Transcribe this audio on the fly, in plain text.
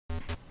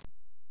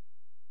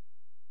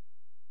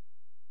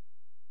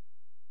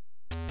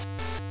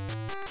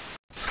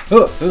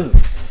Oh.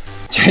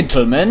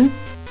 Gentlemen,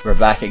 we're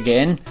back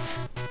again.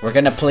 We're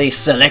gonna play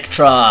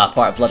Selecta,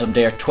 part of Ludum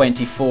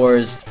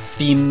 24's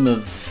theme of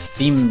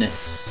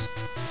themeness.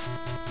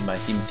 By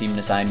theme of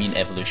themeness I mean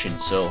evolution,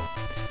 so...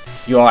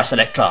 You are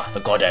Selecta, the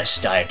goddess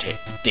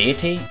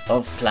deity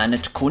of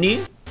planet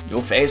Kuni.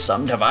 You face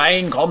some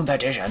divine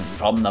competition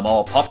from the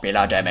more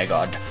popular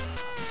demigod,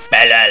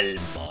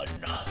 Belelmon.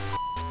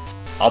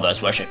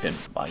 Others worship him,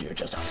 while you're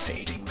just a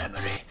fading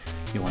memory.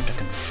 You want to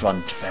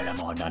confront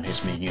Belelmon and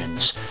his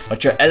minions,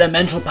 but your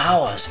elemental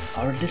powers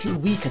are a little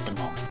weak at the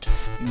moment.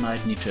 You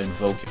might need to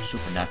invoke your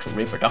supernatural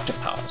reproductive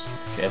powers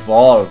to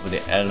evolve with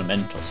the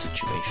elemental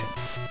situation.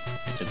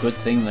 It's a good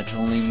thing that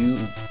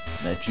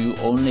you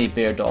only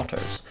bear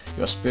daughters.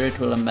 Your spirit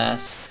will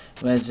amass.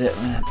 Where's it?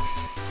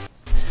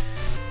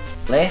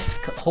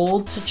 Left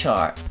hold to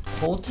charge.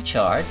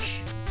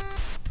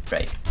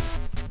 Right.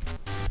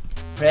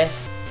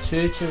 Press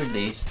 2 to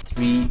release,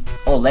 3.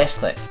 Oh, left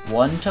click.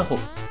 1 to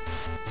hold.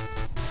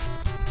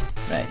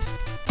 Right.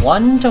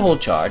 1 to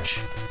hold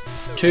charge,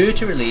 2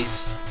 to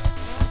release,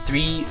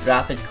 3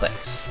 rapid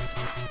clicks.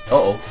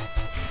 Uh-oh.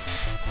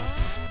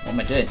 What am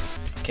I doing?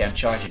 Okay, I'm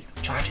charging.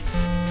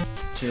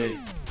 2,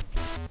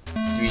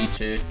 3,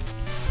 2,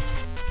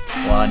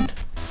 1.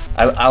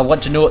 I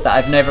want to note that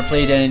I've never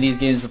played any of these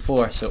games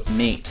before, so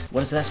mate. What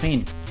does this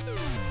mean?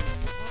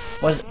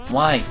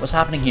 Why? What's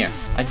happening here?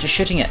 I'm just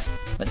shooting it,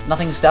 but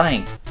nothing's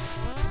dying.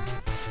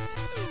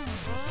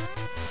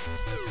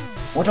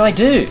 What do I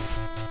do?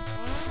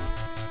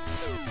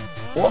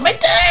 What am I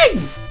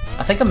doing?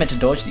 I think I'm meant to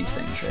dodge these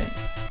things,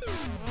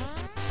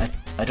 right?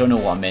 I don't know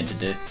what I'm meant to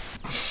do.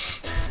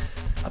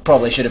 I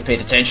probably should have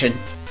paid attention.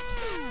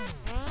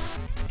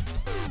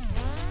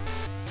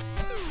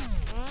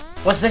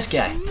 What's this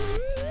guy?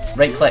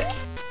 Right click.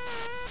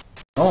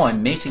 Oh,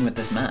 I'm mating with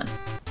this man.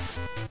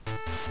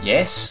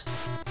 Yes?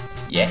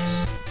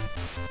 Yes.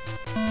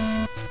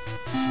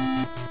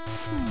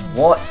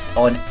 What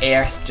on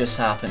earth just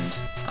happened?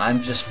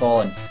 I'm just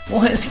fallen.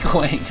 What is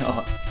going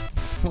on?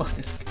 What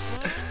is...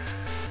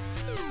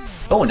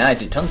 Oh, now I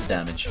do tons of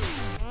damage.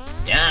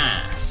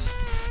 Yes!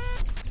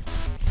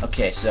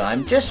 Okay, so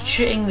I'm just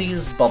shooting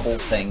these bubble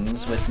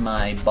things with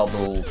my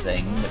bubble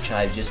thing, which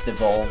I've just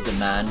evolved a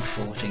man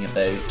floating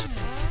about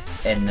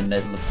in the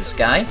middle of the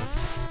sky.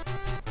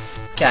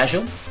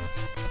 Casual.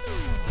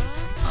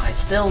 I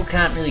still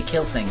can't really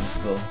kill things,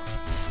 though.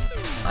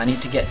 I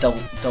need to get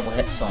double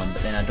hits on,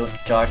 but then I don't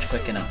charge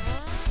quick enough.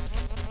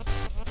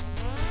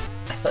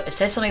 It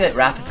said something like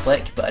rapid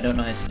click, but I don't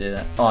know how to do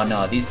that. Oh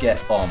no, these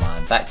get... Oh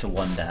man, back to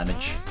 1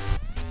 damage.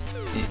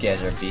 These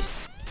guys are a beast.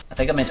 I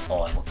think I meant...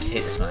 Oh, I will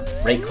hit this man.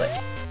 Right click.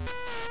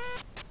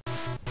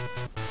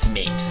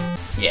 Mate.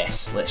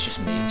 Yes, let's just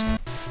mate.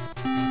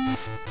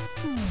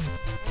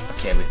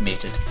 Okay, we've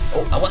mated.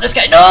 Oh, I want this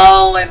guy!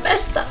 No! I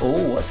missed that!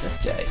 Oh, what's this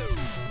guy?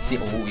 See,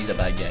 oh, he's a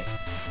bad guy.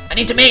 I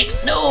need to mate!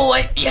 No,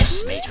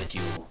 Yes, mate with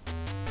you.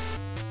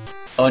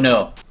 Oh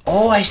no.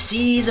 Oh, I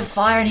see he's a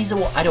fire and he's a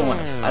I don't want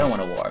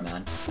a water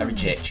man. I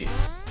reject you.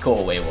 Go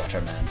away,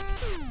 water man.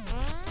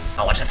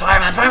 I want a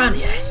fireman, fireman!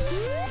 Yes!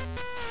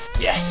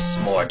 Yes,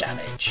 more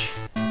damage.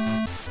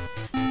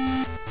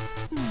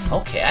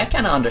 Okay, I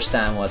kinda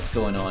understand what's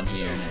going on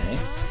here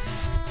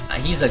now.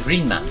 He's a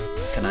green man.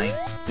 Can I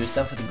do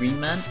stuff with a green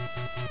man?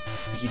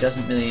 He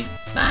doesn't really...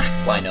 Nah,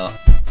 why not?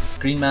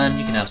 Green man,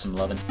 you can have some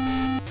lovin'.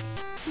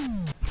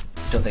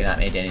 Don't think that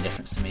made any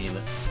difference to me,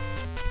 but...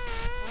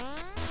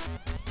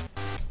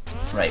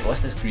 Right,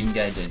 what's this green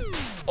guy doing?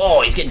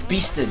 Oh, he's getting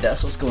beasted,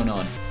 that's what's going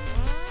on.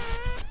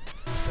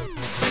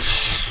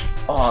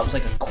 Oh, it was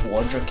like a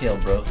quadra kill,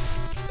 bro.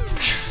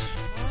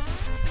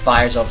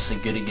 Fire's obviously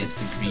good against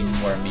the green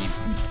wormy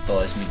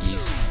boys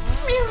McGee's.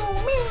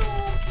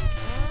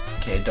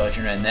 Okay,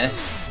 dodging around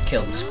this.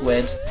 Kill the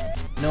squid.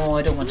 No,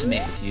 I don't want to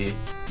mate with you.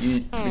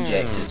 You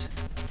rejected.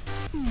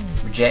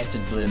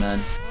 Rejected, blue man.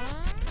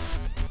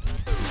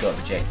 You got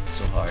rejected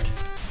so hard.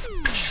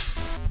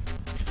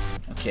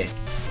 Okay.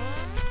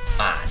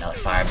 Ah, another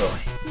fire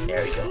boy.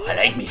 There we go. I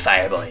like me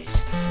fire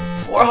boys.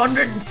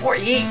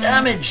 448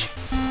 damage!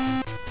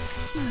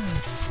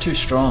 Too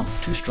strong.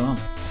 Too strong.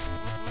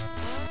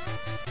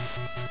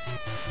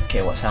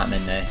 Okay, what's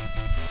happening now?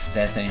 Does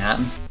anything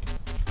happen?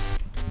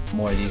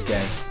 More of these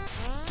guys.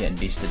 Getting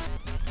beasted.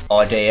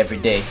 All day, every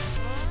day.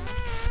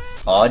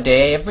 All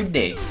day, every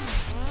day.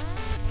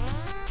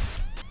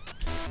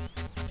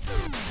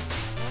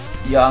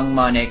 Young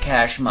money,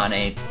 cash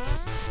money.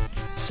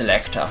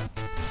 Selecta.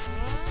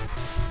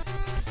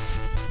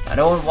 I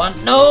don't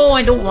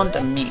want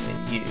to meet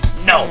with you.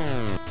 No!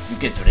 You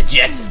get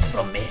rejected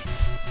from me.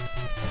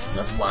 I do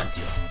not want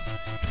you.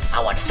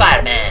 I want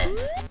fireman!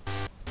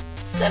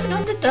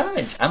 700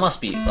 damage! I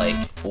must be, like,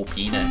 OP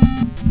now.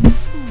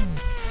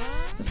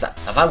 Is that...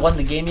 Have I won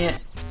the game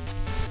yet?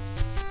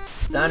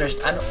 I don't...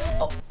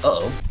 Oh,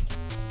 uh-oh.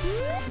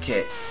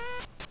 Okay.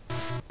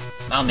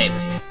 I'll mate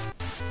with you.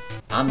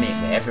 I'll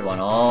mate with everyone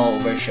all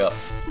over shop.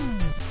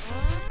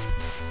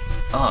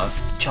 Oh,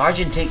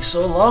 charging takes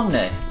so long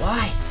now.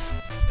 Why?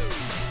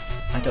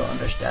 I don't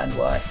understand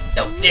why.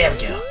 Oh, there we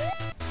go.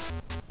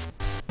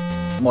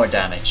 More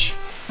damage.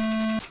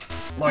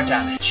 More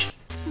damage.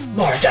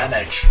 More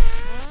damage.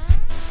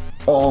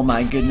 Oh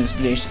my goodness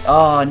gracious.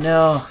 Oh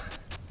no.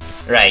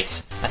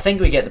 Right. I think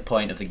we get the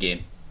point of the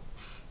game.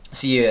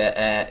 See you.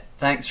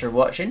 Thanks for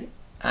watching.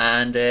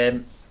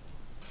 And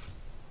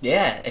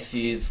yeah, if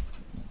you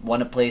want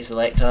to play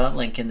Selecta,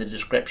 link in the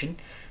description.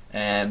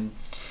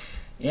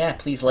 Yeah,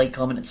 please like,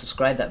 comment, and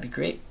subscribe. That'd be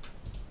great.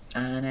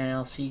 And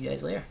I'll see you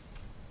guys later.